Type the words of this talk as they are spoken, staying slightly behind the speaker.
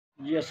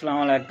जी अस्सलाम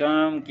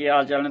वालेकुम, की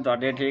हाल चाल ने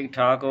तुहाडे? ठीक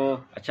ठाक हो?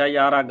 अच्छा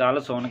यार, आ गल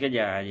सुन के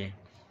जाया जे।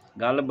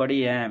 गल बड़ी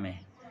अहम है।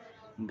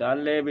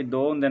 गल ये भी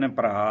दो हुंदे ने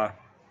भरा,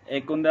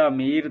 एक हुंदा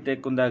अमीर ते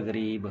एक हुंदा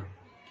गरीब।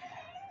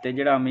 ते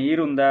जिहड़ा अमीर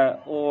हुंदा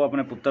ओह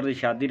अपने पुत्तर दी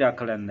शादी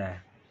रख लैंदा है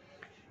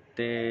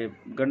ते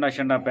गंढां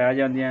शंढां पै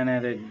जांदियां ने।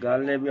 ते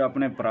गल ये भी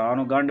अपने भरा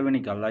नूं गंढ भी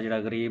नहीं करदा।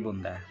 जिहड़ा गरीब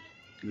हुंदा है,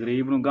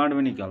 गरीब नूं गंढ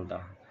भी नहीं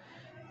करदा।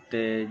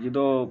 ते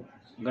जदों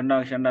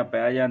गंढां शंढां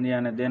पै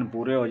जांदियां ने, दिन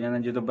पूरे हो जांदे,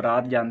 जदों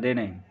बरात जांदे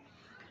ने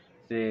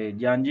ते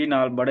जंज ही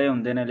नाल बड़े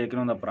हुंदे ने, लेकिन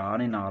उहदा भरा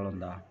नहीं नाल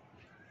हुंदा।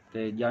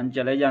 ते जंज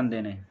चले जांदे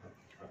ने।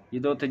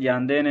 जदों उत्थे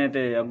जांदे ने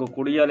ते अगों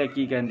कुड़ी वाले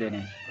की कहिंदे ने?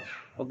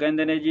 ਉਹ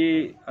ਕਹਿੰਦੇ ਨੇ जी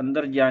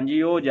अंदर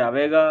ਜਾਂਜੀ ਉਹ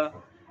ਜਾਵੇਗਾ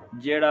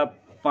ਜਿਹੜਾ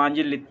 5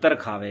 ਲਿੱਤਰ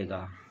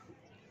ਖਾਵੇਗਾ,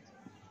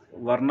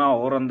 ਵਰਨਾ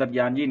ਹੋਰ ਅੰਦਰ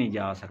ਜਾਂਜੀ नहीं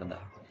जा सकदा।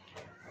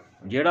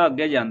 ਜਿਹੜਾ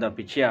ਅੱਗੇ ਜਾਂਦਾ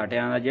ਪਿੱਛੇ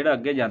ਹਟਿਆਂ ਦਾ, ਜਿਹੜਾ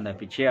ਅੱਗੇ ਜਾਂਦਾ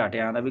ਪਿੱਛੇ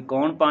ਹਟਿਆਂ ਦਾ ਵੀ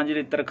ਕੌਣ 5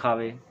 ਲਿੱਤਰ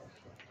ਖਾਵੇ।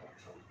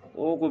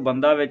 ਉਹ ਕੋਈ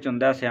ਬੰਦਾ ਵਿੱਚ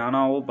ਹੁੰਦਾ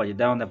ਸਿਆਣਾ, ਉਹ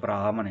ਭਜਦਾ ਹੁੰਦਾ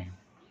ਭਰਾ ਮਨੇ।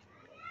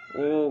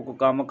 ਉਹ ਕੋਈ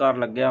ਕੰਮ ਕਾਰ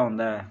ਲੱਗਿਆ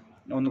ਹੁੰਦਾ,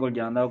 ਉਹਦੇ ਕੋਲ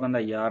ਜਾਂਦਾ। ਉਹ ਕਹਿੰਦਾ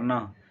ਯਾਰ ਨਾ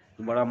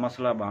ਬੜਾ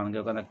ਮਸਲਾ ਬਣ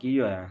ਗਿਆ। ਕਹਿੰਦਾ ਕੀ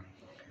ਹੋਇਆ?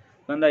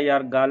 ਕਹਿੰਦਾ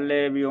ਯਾਰ ਗੱਲ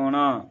ਇਹ ਵੀ ਉਹ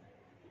ਨਾ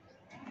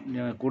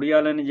ਕੁੜੀ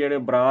ਵਾਲੇ ਨੇ ਜਿਹੜੇ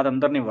ਬਰਾਤ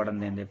ਅੰਦਰ ਨਹੀਂ ਵੜਨ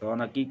ਦਿੰਦੇ ਪਏ।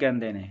 ਉਹਨਾਂ ਕੀ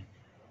ਕਹਿੰਦੇ ਨੇ?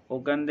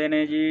 ਉਹ ਕਹਿੰਦੇ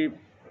ਨੇ जी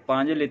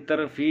 5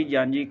 ਲਿੱਤਰ ਫੀ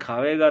ਜਾਂਜੀ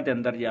ਖਾਵੇਗਾ ਤੇ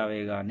ਅੰਦਰ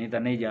ਜਾਵੇਗਾ, ਨਹੀਂ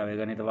ਤਾਂ ਨਹੀਂ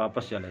ਜਾਵੇਗਾ, ਨਹੀਂ ਤਾਂ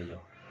ਵਾਪਸ ਚਲੇ ਜਾਓ।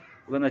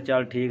 ਉਹ ਕਹਿੰਦਾ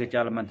ਚੱਲ ਠੀਕ ਹੈ,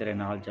 ਚੱਲ ਮੈਂ ਤੇਰੇ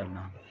ਨਾਲ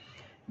ਚੱਲਣਾ।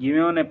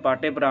 ਜਿਵੇਂ ਉਹਨੇ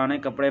ਪਾਟੇ ਪੁਰਾਣੇ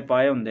ਕੱਪੜੇ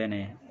ਪਾਏ ਹੁੰਦੇ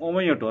ਨੇ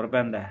ਉਵੇਂ ਹੀ ਉਹ ਟੁਰ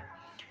ਪੈਂਦਾ।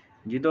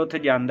 ਜਦੋਂ ਉੱਥੇ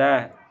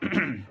ਜਾਂਦਾ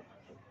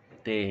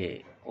ਤੇ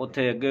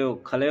ਉੱਥੇ ਅੱਗੇ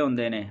ਉਹ ਖਲੇ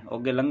ਹੁੰਦੇ ਨੇ, ਉਹ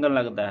ਅੱਗੇ ਲੰਘਣ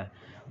ਲੱਗਦਾ।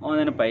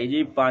 ਉਹਨੇ ਨੇ ਭਾਈ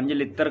जी 5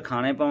 ਲਿੱਤਰ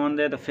ਖਾਣੇ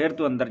ਪਾਉਂਦੇ ਤੇ ਫਿਰ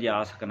ਤੂੰ ਅੰਦਰ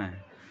ਜਾ ਸਕਣਾ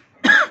ਹੈ।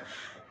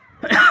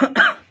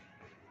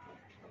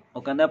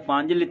 ਉਹ ਕਹਿੰਦਾ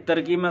 5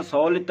 ਲਿੱਤਰ ਕੀ, ਮੈਂ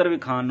 100 ਲਿੱਤਰ ਵੀ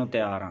ਖਾਣ ਨੂੰ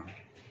ਤਿਆਰ ਹਾਂ,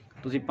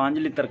 ਤੁਸੀਂ 5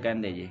 ਲਿੱਤਰ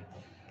ਕਹਿੰਦੇ ਜੇ।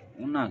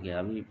 ਉਹਨਾਂ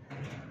ਕਿਹਾ ਵੀ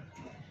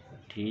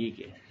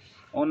ਠੀਕ ਹੈ।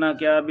 ਉਹਨਾਂ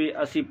ਕਿਹਾ ਵੀ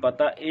ਅਸੀਂ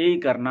ਪਤਾ ਇਹ ਹੀ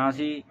ਕਰਨਾ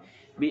ਸੀ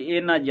ਵੀ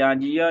ਇਹਨਾਂ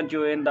ਜਾਂਜੀਆਂ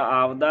 'ਚੋਂ ਇਹਦਾ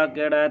ਆਪਦਾ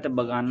ਕਿਹੜਾ ਹੈ ਤੇ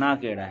ਬਗਾਨਾ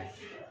ਕਿਹੜਾ ਹੈ,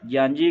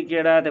 ਜਾਂਜੀ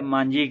ਕਿਹੜਾ ਹੈ ਤੇ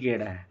ਮਾਂਜੀ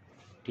ਕਿਹੜਾ ਹੈ।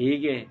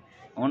 ਠੀਕ ਹੈ,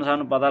 ਹੁਣ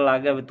ਸਾਨੂੰ ਪਤਾ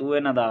ਲੱਗ ਗਿਆ ਵੀ ਤੂੰ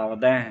ਇਹਨਾਂ ਦਾ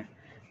ਆਪਦਾ ਹੈ,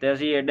 ਤੇ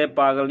ਅਸੀਂ ਐਡੇ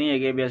ਪਾਗਲ ਨਹੀਂ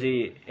ਹੈਗੇ ਵੀ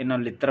ਅਸੀਂ ਇਹਨਾਂ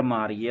ਨੂੰ ਲਿੱਤਰ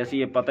ਮਾਰੀਏ।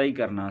 ਅਸੀਂ ਇਹ ਪਤਾ ਹੀ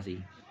ਕਰਨਾ ਸੀ।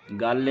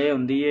 ਗੱਲ ਇਹ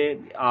ਹੁੰਦੀ ਏ,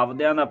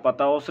 ਆਪਦਿਆਂ ਦਾ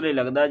ਪਤਾ ਉਸ ਲਈ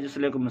ਲੱਗਦਾ ਜਿਸ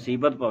ਲਈ ਕੋਈ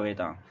ਮੁਸੀਬਤ ਪਵੇ।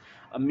 ਤਾਂ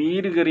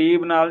ਅਮੀਰ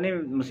ਗਰੀਬ ਨਾਲ ਨਹੀਂ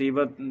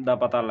ਮੁਸੀਬਤ ਦਾ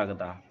ਪਤਾ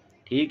ਲੱਗਦਾ।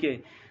 ਠੀਕ ਹੈ,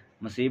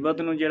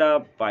 ਮੁਸੀਬਤ ਨੂੰ ਜਿਹੜਾ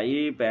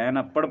ਭਾਈ ਭੈਣ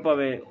ਅੱਪੜ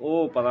ਪਵੇ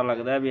ਉਹ ਪਤਾ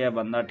ਲੱਗਦਾ ਵੀ ਇਹ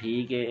ਬੰਦਾ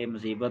ਠੀਕ ਹੈ, ਇਹ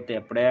ਮੁਸੀਬਤ ਤੇ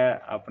ਅੱਪੜਿਆ।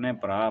 ਆਪਣੇ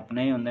ਭਰਾ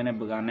ਆਪਣੇ ਹੀ ਹੁੰਦੇ ਨੇ,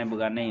 ਬਗਾਨੇ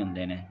ਬਗਾਨੇ ਹੀ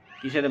ਹੁੰਦੇ ਨੇ।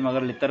 ਕਿਸੇ ਦੇ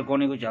ਮਗਰ ਲਿੱਤਰ ਕੋ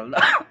ਨਹੀਂ ਕੋਈ ਚੱਲਦਾ,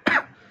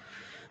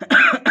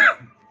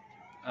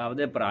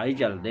 ਆਪਦੇ ਭਰਾ ਹੀ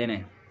ਚੱਲਦੇ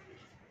ਨੇ।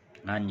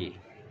 ਹਾਂਜੀ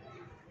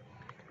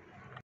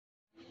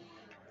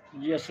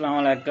जी अस्सलाम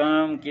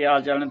वालेकुम, की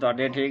हाल चाल ने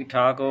तुहाडे? ठीक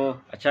ठाक हो?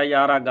 अच्छा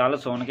यार, आ गल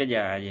सुन के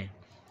जाया जे।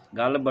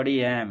 गल बड़ी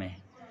अहम है।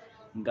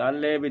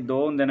 गल ये भी दो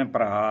हुंदे ने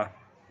भरा,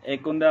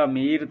 एक हुंदा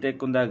अमीर ते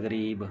एक हुंदा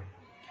गरीब।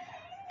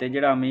 ते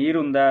जिहड़ा अमीर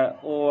हुंदा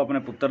ओह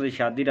अपने पुत्तर दी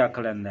शादी रख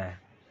लैंदा है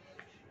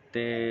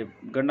ते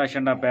गंढां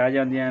शंढां पै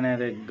जांदियां ने।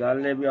 ते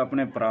गल ये भी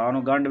अपने भरा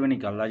नूं गंढ भी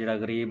नहीं करदा। जिहड़ा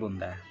गरीब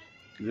हुंदा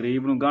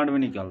गरीब नूं गंढ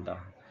भी नहीं करदा।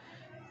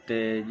 ते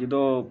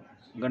जदों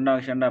गंढां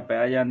शंढां पै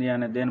जांदियां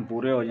ने, दिन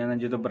पूरे हो जांदे,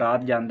 जदों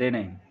बरात जांदे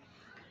ने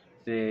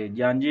ते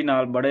जंज ही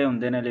नाल बड़े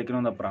हुंदे ने, लेकिन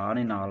उहदा भरा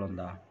नहीं नाल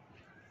हुंदा।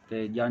 ते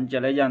जंज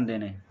चले जांदे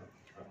ने।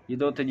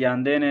 जदों उत्थे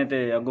जांदे ने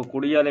ते अगों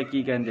कुड़ी वाले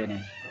की कहिंदे ने?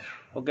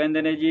 ਉਹ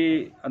ਕਹਿੰਦੇ ਨੇ जी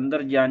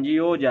अंदर ਜਾਂਜੀ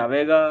ਉਹ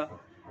ਜਾਵੇਗਾ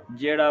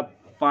ਜਿਹੜਾ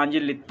 5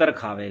 ਲਿੱਤਰ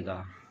ਖਾਵੇਗਾ,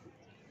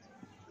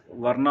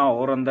 ਵਰਨਾ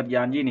ਹੋਰ ਅੰਦਰ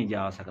ਜਾਂਜੀ नहीं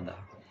जा सकदा।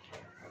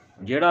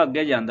 ਜਿਹੜਾ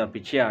ਅੱਗੇ ਜਾਂਦਾ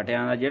ਪਿੱਛੇ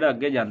ਹਟਿਆਂ ਦਾ, ਜਿਹੜਾ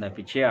ਅੱਗੇ ਜਾਂਦਾ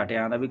ਪਿੱਛੇ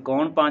ਹਟਿਆਂ ਦਾ ਵੀ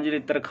ਕੌਣ 5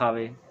 ਲਿੱਤਰ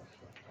ਖਾਵੇ।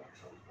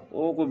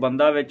 ਉਹ ਕੋਈ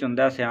ਬੰਦਾ ਵਿੱਚ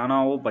ਹੁੰਦਾ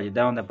ਸਿਆਣਾ, ਉਹ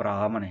ਭਜਦਾ ਹੁੰਦਾ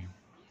ਭਰਾ ਮਨੇ।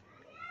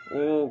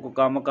 ਉਹ ਕੋਈ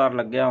ਕੰਮ ਕਾਰ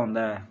ਲੱਗਿਆ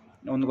ਹੁੰਦਾ,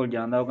 ਉਹਦੇ ਕੋਲ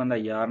ਜਾਂਦਾ। ਉਹ ਕਹਿੰਦਾ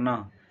ਯਾਰ ਨਾ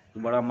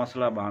ਬੜਾ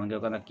ਮਸਲਾ ਬਣ ਗਿਆ।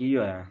 ਉਹ ਕਹਿੰਦਾ ਕੀ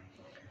ਹੋਇਆ?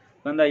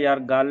 ਕਹਿੰਦਾ ਯਾਰ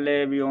ਗੱਲ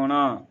ਇਹ ਵੀ ਉਹ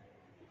ਨਾ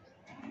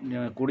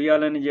ਕੁੜੀ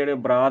ਵਾਲੇ ਨੇ ਜਿਹੜੇ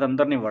ਬਰਾਤ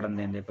ਅੰਦਰ ਨਹੀਂ ਵੜਨ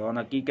ਦਿੰਦੇ ਪਏ।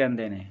 ਉਹਨਾਂ ਕੀ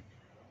ਕਹਿੰਦੇ ਨੇ?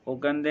 ਉਹ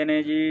ਕਹਿੰਦੇ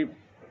ਨੇ जी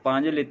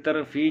 5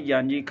 ਲਿੱਤਰ ਫੀ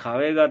ਜਾਂਜੀ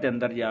ਖਾਵੇਗਾ ਤੇ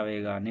ਅੰਦਰ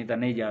ਜਾਵੇਗਾ, ਨਹੀਂ ਤਾਂ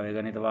ਨਹੀਂ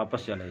ਜਾਵੇਗਾ, ਨਹੀਂ ਤਾਂ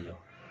ਵਾਪਸ ਚਲੇ ਜਾਓ।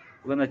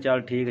 ਉਹ ਕਹਿੰਦਾ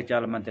ਚੱਲ ਠੀਕ ਹੈ,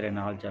 ਚੱਲ ਮੈਂ ਤੇਰੇ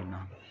ਨਾਲ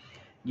ਚੱਲਣਾ।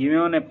 ਜਿਵੇਂ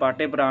ਉਹਨੇ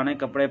ਪਾਟੇ ਪੁਰਾਣੇ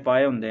ਕੱਪੜੇ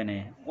ਪਾਏ ਹੁੰਦੇ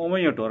ਨੇ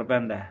ਉਵੇਂ ਹੀ ਉਹ ਟੁਰ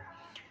ਪੈਂਦਾ।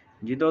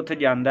 ਜਦੋਂ ਉੱਥੇ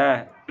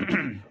ਜਾਂਦਾ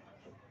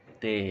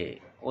ਤੇ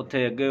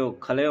ਉੱਥੇ ਅੱਗੇ ਉਹ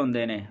ਖਲੇ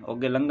ਹੁੰਦੇ ਨੇ, ਉਹ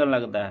ਅੱਗੇ ਲੰਘਣ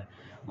ਲੱਗਦਾ।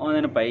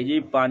 ਉਹਨੇ ਨੇ ਭਾਈ जी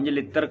 5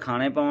 ਲਿੱਤਰ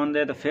ਖਾਣੇ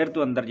ਪਾਉਂਦੇ ਤੇ ਫਿਰ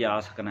ਤੂੰ ਅੰਦਰ ਜਾ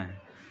ਸਕਣਾ ਹੈ।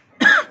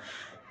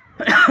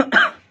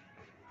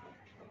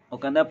 ਉਹ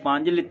ਕਹਿੰਦਾ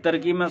 5 ਲਿੱਤਰ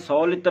ਕੀ, ਮੈਂ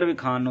 100 ਲਿੱਤਰ ਵੀ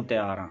ਖਾਣ ਨੂੰ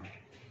ਤਿਆਰ ਹਾਂ,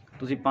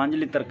 ਤੁਸੀਂ 5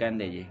 ਲਿੱਤਰ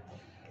ਕਹਿੰਦੇ ਜੇ।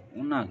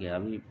 ਉਹਨਾਂ ਕਿਹਾ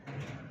ਵੀ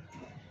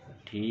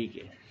ਠੀਕ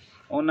ਹੈ।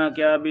 ਉਹਨਾਂ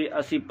ਕਿਹਾ ਵੀ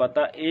ਅਸੀਂ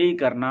ਪਤਾ ਇਹ ਹੀ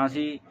ਕਰਨਾ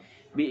ਸੀ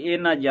ਵੀ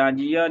ਇਹਨਾਂ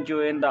ਜਾਂਜੀਆਂ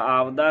 'ਚੋਂ ਇਹਦਾ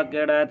ਆਪਦਾ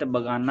ਕਿਹੜਾ ਹੈ ਤੇ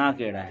ਬਗਾਨਾ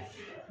ਕਿਹੜਾ ਹੈ,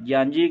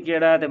 ਜਾਂਜੀ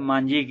ਕਿਹੜਾ ਤੇ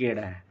ਮਾਂਜੀ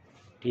ਕਿਹੜਾ ਹੈ।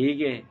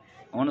 ਠੀਕ ਹੈ,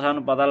 ਹੁਣ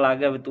ਸਾਨੂੰ ਪਤਾ ਲੱਗ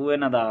ਗਿਆ ਵੀ ਤੂੰ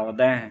ਇਹਨਾਂ ਦਾ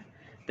ਆਪਦਾ ਹੈ,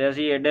 ਤੇ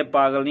ਅਸੀਂ ਐਡੇ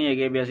ਪਾਗਲ ਨਹੀਂ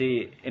ਹੈਗੇ ਵੀ ਅਸੀਂ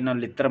ਇਹਨਾਂ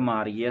ਨੂੰ ਲਿੱਤਰ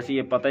ਮਾਰੀਏ। ਅਸੀਂ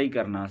ਇਹ ਪਤਾ ਹੀ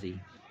ਕਰਨਾ ਸੀ।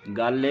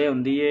 ਗੱਲ ਇਹ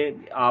ਹੁੰਦੀ ਏ,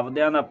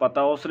 ਆਪਦਿਆਂ ਦਾ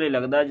ਪਤਾ ਉਸ ਲਈ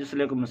ਲੱਗਦਾ ਜਿਸ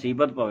ਲਈ ਕੋਈ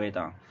ਮੁਸੀਬਤ ਪਵੇ।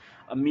 ਤਾਂ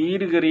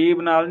ਅਮੀਰ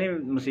ਗਰੀਬ ਨਾਲ ਨਹੀਂ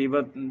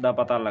ਮੁਸੀਬਤ ਦਾ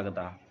ਪਤਾ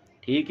ਲੱਗਦਾ।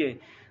 ਠੀਕ ਹੈ,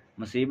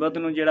 ਮੁਸੀਬਤ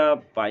ਨੂੰ ਜਿਹੜਾ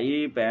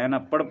ਭਾਈ ਭੈਣ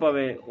ਅੱਪੜ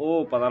ਪਵੇ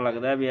ਉਹ ਪਤਾ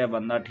ਲੱਗਦਾ ਵੀ ਇਹ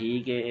ਬੰਦਾ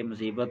ਠੀਕ ਹੈ, ਇਹ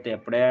ਮੁਸੀਬਤ 'ਤੇ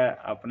ਅੱਪੜਿਆ।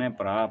 ਆਪਣੇ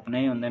ਭਰਾ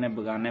ਆਪਣੇ ਹੀ ਹੁੰਦੇ ਨੇ,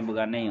 ਬਗਾਨੇ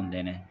ਬਗਾਨੇ ਹੀ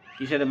ਹੁੰਦੇ ਨੇ।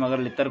 ਕਿਸੇ ਦੇ ਮਗਰ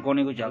ਲਿੱਤਰ ਕੋ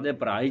ਨਹੀਂ ਕੋਈ ਚੱਲਦੇ,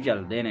 ਭਰਾ ਹੀ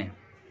ਚੱਲਦੇ ਨੇ।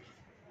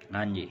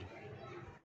 ਹਾਂਜੀ।